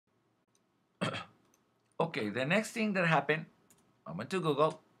Okay, the next thing that happened, I went to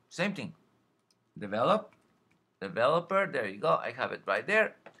Google, same thing. Developer, there you go. I have it right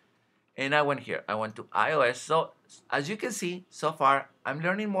there. And I went here. I went to iOS. So as you can see, so far, I'm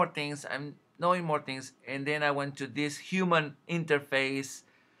learning more things. I'm knowing more things. And then I went to this human interface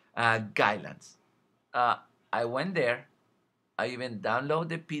guidelines. Uh, I went there. I even download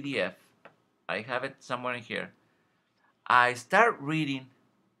the PDF. I have it somewhere in here. I start reading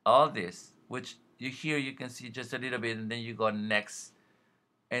all this, which you can see just a little bit, and then you go next,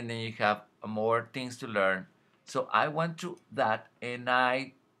 and then you have more things to learn. So I went through that, and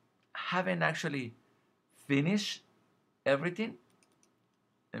I haven't actually finished everything.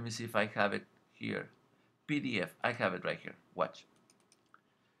 Let me see if I have it here. PDF, I have it right here. Watch.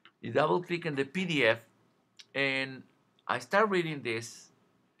 You double click on the PDF, and I start reading this,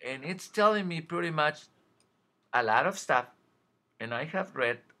 and it's telling me pretty much a lot of stuff, and I have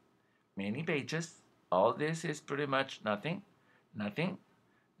read many pages. All this is pretty much nothing, nothing,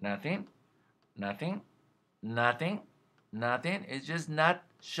 nothing, nothing, nothing, nothing. It's just not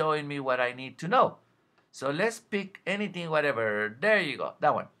showing me what I need to know. So let's pick anything, whatever. There you go,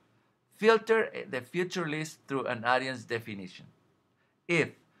 that one. Filter the future list through an audience definition. If,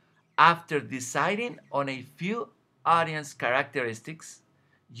 after deciding on a few audience characteristics,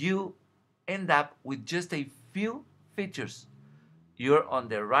 you end up with just a few features, you're on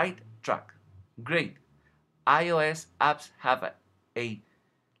the right track. Great. iOS apps have a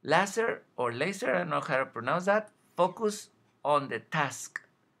laser, I don't know how to pronounce that, focus on the task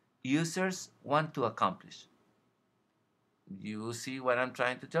users want to accomplish. You see what I'm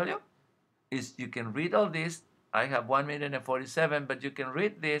trying to tell you? Is you can read all this. I have 1 minute and 47, but you can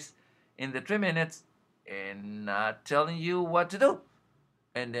read this in the 3 minutes and not telling you what to do.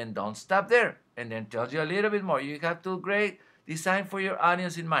 And then don't stop there. And then tells you a little bit more. You have to create design for your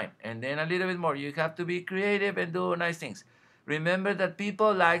audience in mind. And then a little bit more. You have to be creative and do nice things. Remember that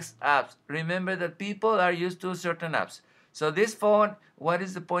people like apps. Remember that people are used to certain apps. So this phone, what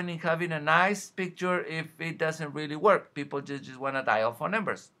is the point in having a nice picture if it doesn't really work? People just want to dial phone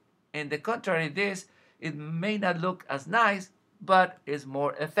numbers. In the contrary, this, it may not look as nice, but it's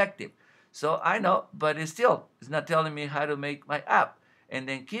more effective. So I know, but it's not telling me how to make my app. And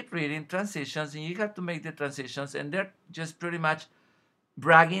then keep reading transitions, and you have to make the transitions, and they're just pretty much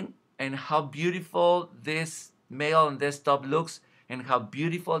bragging and how beautiful this mail on desktop looks and how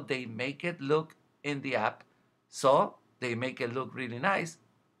beautiful they make it look in the app. So they make it look really nice,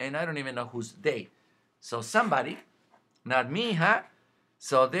 and I don't even know who's they. So somebody, not me, huh?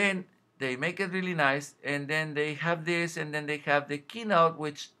 So then they make it really nice, and then they have this, and then they have the keynote,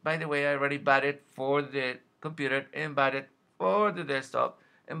 which, by the way, I already bought it for the computer and bought it for the desktop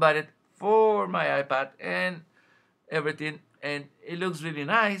and bought it for my iPad and everything, and it looks really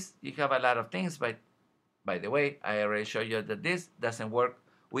nice. You have a lot of things, but by the way, I already showed you that this doesn't work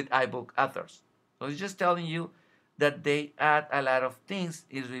with iBook authors. So it's just telling you that they add a lot of things.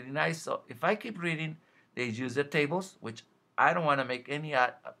 It's really nice. So if I keep reading, they use the tables, which I don't want to make any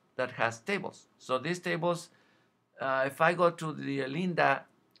ad that has tables. So these tables, if I go to the Linda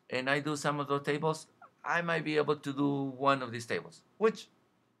and I do some of those tables, I might be able to do one of these tables, which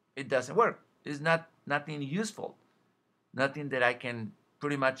it doesn't work. It's nothing useful, nothing that I can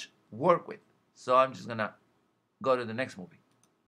pretty much work with. So I'm just gonna go to the next movie.